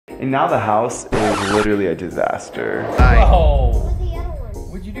and now the house is literally a disaster. Oh.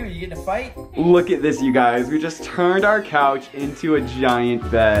 What'd you do? You get in a fight? Look at this, you guys. We just turned our couch into a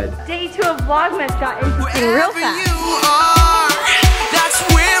giant bed. Day 2 of Vlogmas got interesting real fast. You are, that's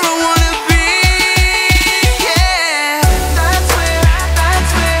where I wanna be. Yeah, that's where I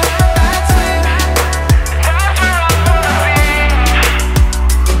wanna be.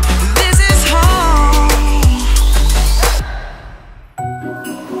 This is home.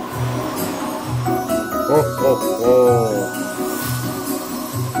 Oh, oh, oh.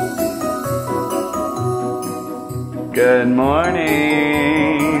 Good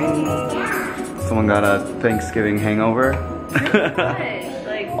morning. Someone got a Thanksgiving hangover.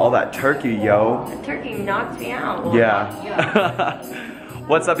 Like, all that turkey, yo. the turkey knocked me out. Yeah.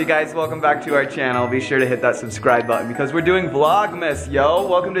 What's up, you guys? Welcome back to our channel. Be sure to hit that subscribe button because we're doing Vlogmas, yo.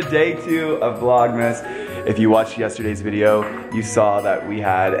 Welcome to day 2 of Vlogmas. If you watched yesterday's video, you saw that we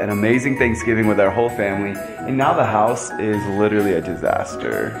had an amazing Thanksgiving with our whole family, and now the house is literally a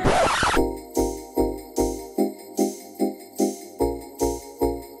disaster.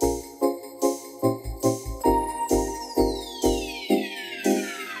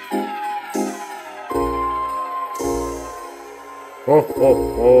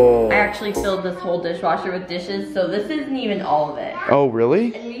 I actually filled this whole dishwasher with dishes, so this isn't even all of it. Oh,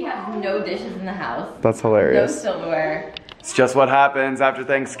 really? And we have no dishes in the house. That's No hilarious. silverware. It's just what happens after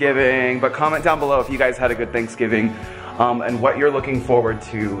Thanksgiving. But comment down below if you guys had a good Thanksgiving and what you're looking forward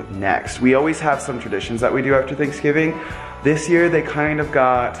to next. We always have some traditions that we do after Thanksgiving. This year they kind of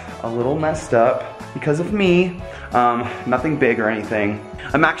got a little messed up because of me. Nothing big or anything.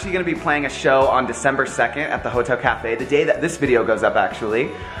 I'm actually gonna be playing a show on December 2nd at the Hotel Cafe, the day that this video goes up actually.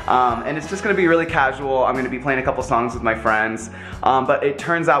 And it's just gonna be really casual. I'm gonna be playing a couple songs with my friends. But it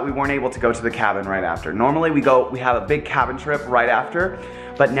turns out we weren't able to go to the cabin right after. Normally we have a big cabin trip right after,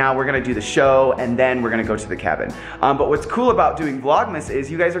 but now we're gonna do the show and then we're gonna go to the cabin. But what's cool about doing Vlogmas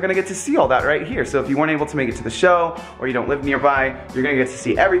is you guys are gonna get to see all that right here. So if you weren't able to make it to the show or you don't live nearby, you're gonna get to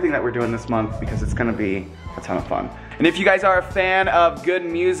see everything that we're doing this month because it's gonna be a ton of fun. And if you guys are a fan of good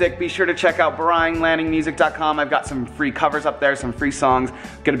music, be sure to check out brianlanningmusic.com. I've got some free covers up there, some free songs.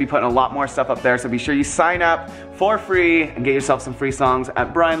 Gonna be putting a lot more stuff up there, so be sure you sign up for free and get yourself some free songs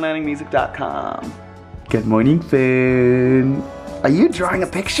at brianlanningmusic.com. Good morning, Finn. Are you drawing a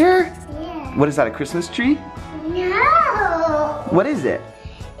picture? Yeah. What is that, a Christmas tree? No. What is it?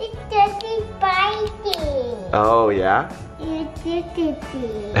 It's just spicy. Oh, yeah? It's just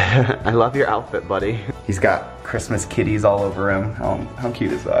I love your outfit, buddy. He's got Christmas kitties all over him. How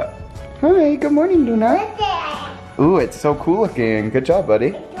cute is that? Hi, good morning, Luna. What's that? Ooh, it's so cool looking. Good job,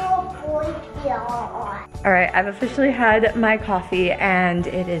 buddy. All right, I've officially had my coffee and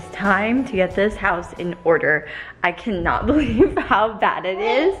it is time to get this house in order. I cannot believe how bad it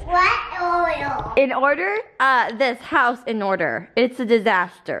is. What oil? In order? This house in order. It's a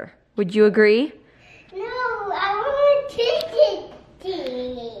disaster. Would you agree? No, I want a Christmas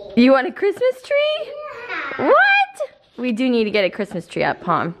tree. You want a Christmas tree? Yeah. What? We do need to get a Christmas tree up,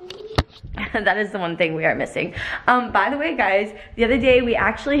 Pom. That is the one thing we are missing. By the way, guys, the other day we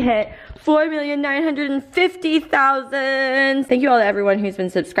actually hit 4,950,000. Thank you all to everyone who's been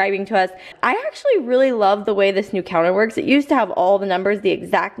subscribing to us. I actually really love the way this new counter works. It used to have all the numbers, the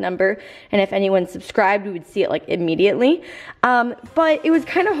exact number, and if anyone subscribed, we would see it like immediately. But it was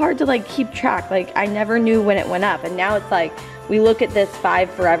kind of hard to like keep track. Like I never knew when it went up, and now it's like we look at this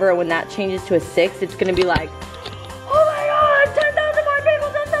 5 forever, and when that changes to a 6, it's gonna be like, oh my God, 10,000 more people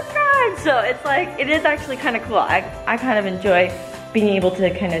just subscribed. So it's like, it is actually kind of cool. I kind of enjoy being able to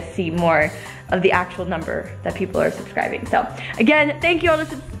kind of see more of the actual number that people are subscribing. So again, thank you all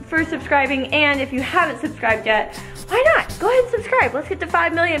for subscribing, and if you haven't subscribed yet, why not? Go ahead and subscribe. Let's get to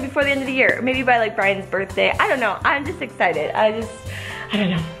 5 million before the end of the year, or maybe by like Brian's birthday. I don't know, I'm just excited. I don't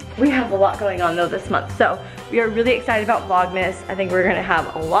know. We have a lot going on though this month, so we are really excited about Vlogmas. I think we're gonna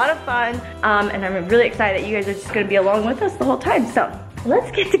have a lot of fun, and I'm really excited that you guys are just gonna be along with us the whole time. So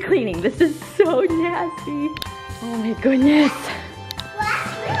let's get to cleaning. This is so nasty. Oh my goodness.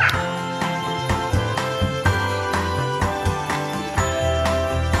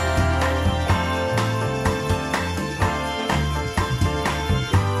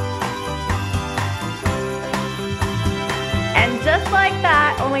 Just like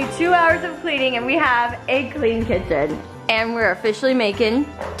that, only 2 hours of cleaning and we have a clean kitchen. And we're officially making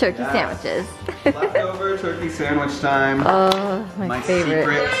turkey sandwiches. Leftover turkey sandwich time. Oh, my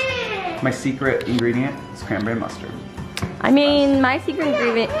favorite. My secret ingredient is cranberry mustard. I mean, my secret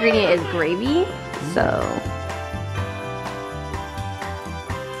ingredient is gravy, so.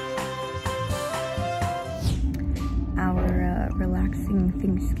 Our relaxing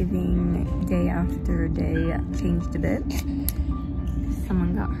making Thanksgiving day after day changed a bit.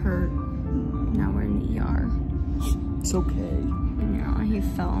 Someone got hurt. Now we're in the ER. It's okay. Yeah, he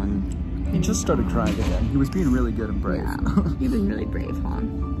fell and He just started crying again. He was being really good and brave. yeah, you've been really brave, huh?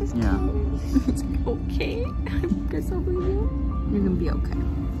 Yeah. It's okay. I guess I'll believe you. You're gonna be okay.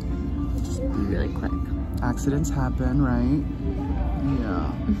 Just be really quick. Accidents happen, right?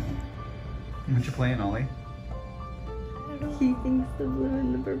 Yeah. What you playing, Ollie? He thinks the blue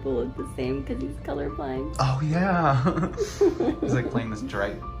and the purple look the same because he's colorblind. Oh yeah. He's like playing this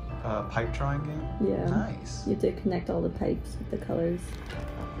pipe drawing game. Yeah. Nice. You have to connect all the pipes with the colors.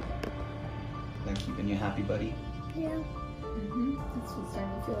 They're keeping you happy, buddy. Yeah. That's what's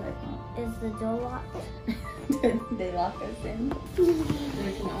starting to feel like, huh? Is the door locked? They lock us in.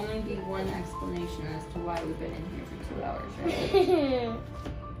 There can only be one explanation as to why we've been in here for 2 hours, right?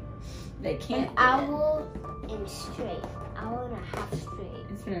 They can't. An hour and straight. Hour and a half straight.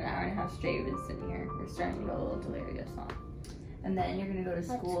 It's been an hour and a half straight we've been sitting here. We're starting to go a little delirious, huh? And then you're gonna go to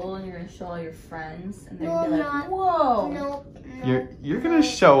school and you're gonna show all your friends and they're No, gonna be I'm like, not. whoa! Nope. You're gonna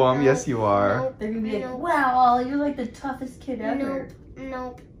show them. Yes, you are. They're gonna be like, Nope. wow, Ollie, you're like the toughest kid ever.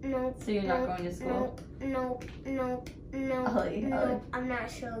 Nope. So you're not going to school? Nope. Ollie. I'm not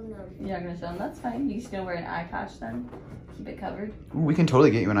showing them. You're not gonna show them? That's fine. You just gonna wear an eye patch then? Keep it covered? Ooh, we can totally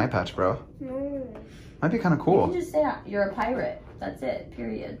get you an eye patch, bro. No. Might be kind of You cool. can just say you're a pirate. That's it,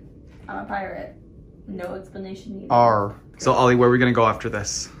 period. I'm a pirate. No explanation needed. So Ollie, where are we gonna go after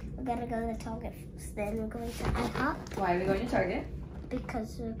this? We gotta go to Target first. Then we're going to IHOP Why are we going to Target?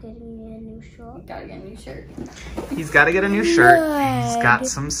 because we're getting me a new shirt. You gotta get a new shirt. He's got to get a new shirt. He's got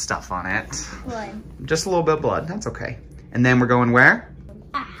some stuff on it. What? Just a little bit of blood. That's okay. And then we're going where?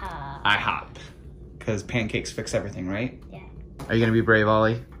 IHOP. IHOP. Because pancakes fix everything, right? Yeah. Are you gonna be brave,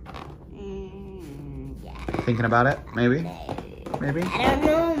 Ollie? Yeah. Thinking about it? Maybe? Maybe? I don't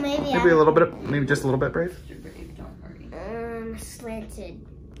know. Maybe. Maybe a little bit. Maybe just a little bit brave. You're brave, don't worry. Slanted.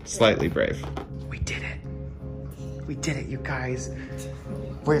 Slightly brave. We did it. We did it, you guys.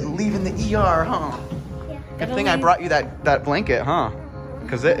 We're leaving the ER, huh? Yeah. Good thing I brought you that blanket, huh?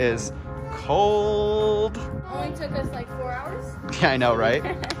 Because it is cold. Only took us like 4 hours. Yeah, I know, right?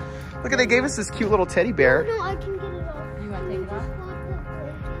 Look at, they gave us this cute little teddy bear. No, I can get it off. You wanna take it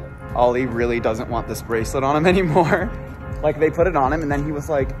off? Ollie really doesn't want this bracelet on him anymore. Like, they put it on him and then he was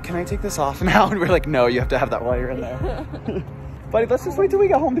like, can I take this off now? And we're like, no, you have to have that while you're in there. Buddy, let's just wait till we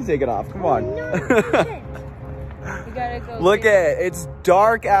get home to take it off. Come on. We gotta go. Look at it. It's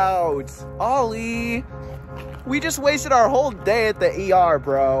dark out. Ollie, we just wasted our whole day at the ER,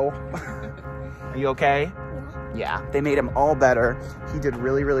 bro. Are you okay? Yeah. They made him all better. He did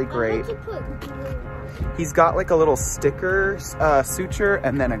really, really great. He's got like a little sticker suture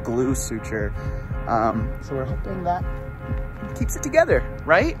and then a glue suture. So we're hoping that keeps it together,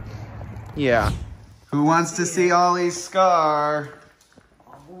 right? Yeah. Who wants to see Ollie's scar?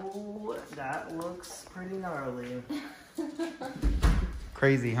 Oh, that looks pretty gnarly.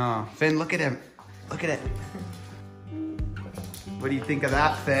 Crazy, huh? Finn, look at him. Look at it. What do you think of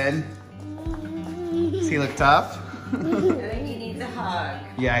that, Finn? Does he look tough? I think he needs a hug.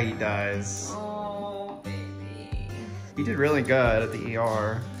 Yeah, he does. Oh, baby. He did really good at the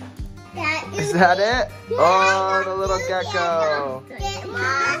ER. That Is that it? Oh, the little gecko.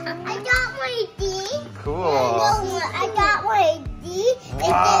 Mom, I got my D. Cool. I got my D.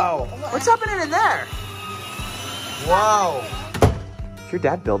 Wow. What's happening in there? Wow. Is your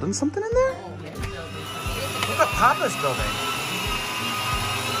dad building something in there? Look what Papa's building.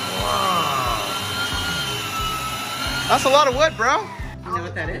 Wow. That's a lot of wood, bro. You know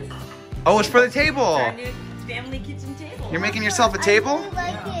what that is? Oh, it's for the table. Our new family kitchen table. You're making yourself a table? I really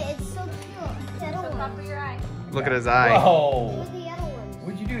like it. It's so cute. The other one. For your eye. Look at his eye. Whoa. Where's the other one?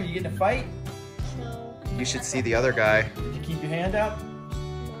 What'd you do? You get in a fight? No. You should see the other guy. Did you keep your hand up? No,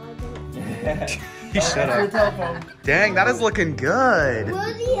 I didn't. He should Answer have. the telephone. Dang, that is looking good.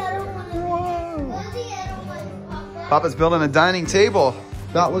 Where's the other one? Where's the other one, Papa? Papa's building a dining table.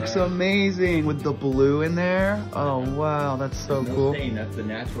 That looks amazing with the blue in there. Oh, wow, that's so No cool. stain, that's the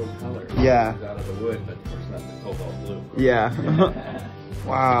natural color. Yeah. It's out of the wood, but of course not the cobalt blue. Yeah.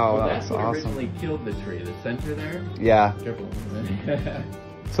 Wow, Well, that's that's what awesome. originally killed the tree. The center there. Yeah. Triple. Yeah,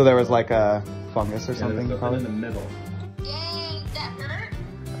 So there was like a fungus or there's something, something in probably? the middle. Dang, that hurt?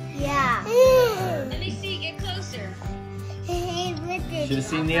 Yeah. Let me see, get closer. Hey, look at Should have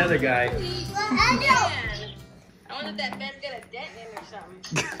seen the other guy. Man, I wonder if that bed's got a dent in it or something.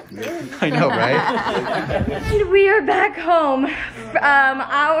 I know, right? And we are back home.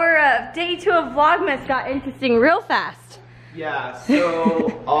 Our day 2 of Vlogmas got interesting real fast. Yeah,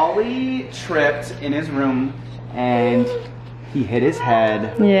 so Ollie tripped in his room and He hit his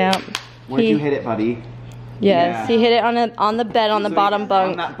head. Yeah. Where'd you hit it, buddy? Yes, he hit it on the bed on the bottom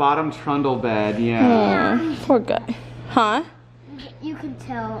bunk. On that bottom trundle bed, yeah. Oh, poor guy. Huh? You can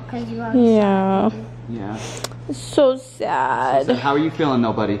tell because you are Yeah. Yeah. It's so sad. So how are you feeling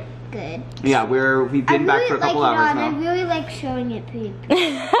though, buddy? good. Yeah, we've been back for a couple hours now. I really like showing it to you.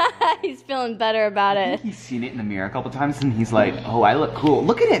 He's feeling better about I it. think he's seen it in the mirror a couple times and he's like, oh, I look cool.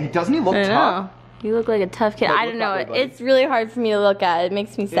 Look at him. Doesn't he look I tough? know. You look like a tough kid. Like, I don't know. look that way, buddy. It's really hard for me to look at. It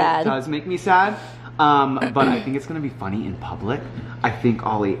makes me sad. It does make me sad. But I think it's going to be funny in public. I think,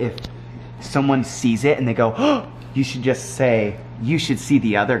 Ollie, if someone sees it and they go, oh, you should just say, you should see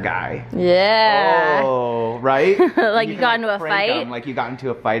the other guy. Yeah. Oh, right? Like you got can, into a prank fight? him, like you got into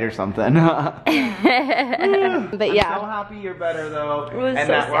a fight or something. But I'm so yeah. happy you're better though. It was and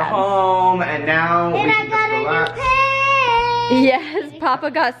so that we're sad. home and now we And I can got just a relax. new pen. Yes, Papa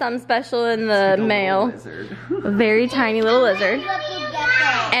got something special in the mail. Lizard. A very tiny little lizard.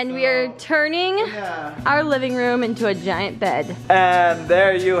 And And we are turning Yeah. our living room into a giant bed. And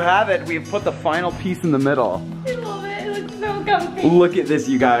there you have it. We've put the final piece in the middle. I love it. It looks so comfy. Look at this,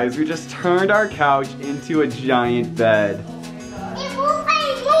 you guys. We just turned our couch into a giant bed. it was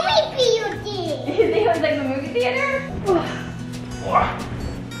like movie theater. You think it was like the movie theater?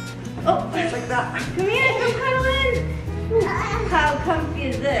 Oh, Just like that. come here, come cuddle in. How comfy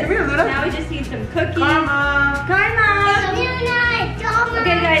is this? Come here, Luna. Now we just need some cookies. Karma. Karma.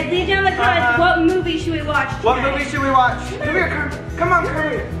 Okay, guys, leave down in the comments what movie should we watch tonight? What movie should we watch? Come here, Karma. Come on,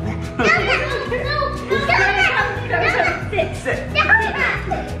 Karma. Sit.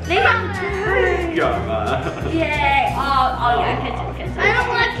 Lay down. Karma. Yay. Oh, yeah, kiss it. I don't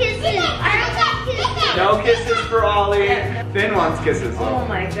want kisses. I don't want kisses. No kisses for Ollie. Finn wants kisses Oh though.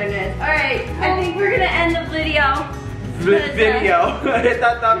 my goodness. Alright, I think we're gonna end the video. Video. Hit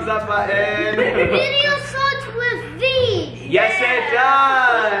that thumbs up button. Video starts with V. Yes, it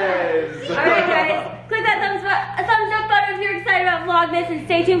does. Alright guys, click that thumbs up button if you're excited about Vlogmas and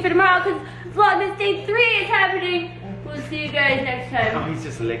stay tuned for tomorrow because Vlogmas Day 3 is happening. We'll see you guys next Oh, time. he's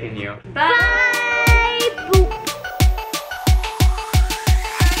just licking you. Bye!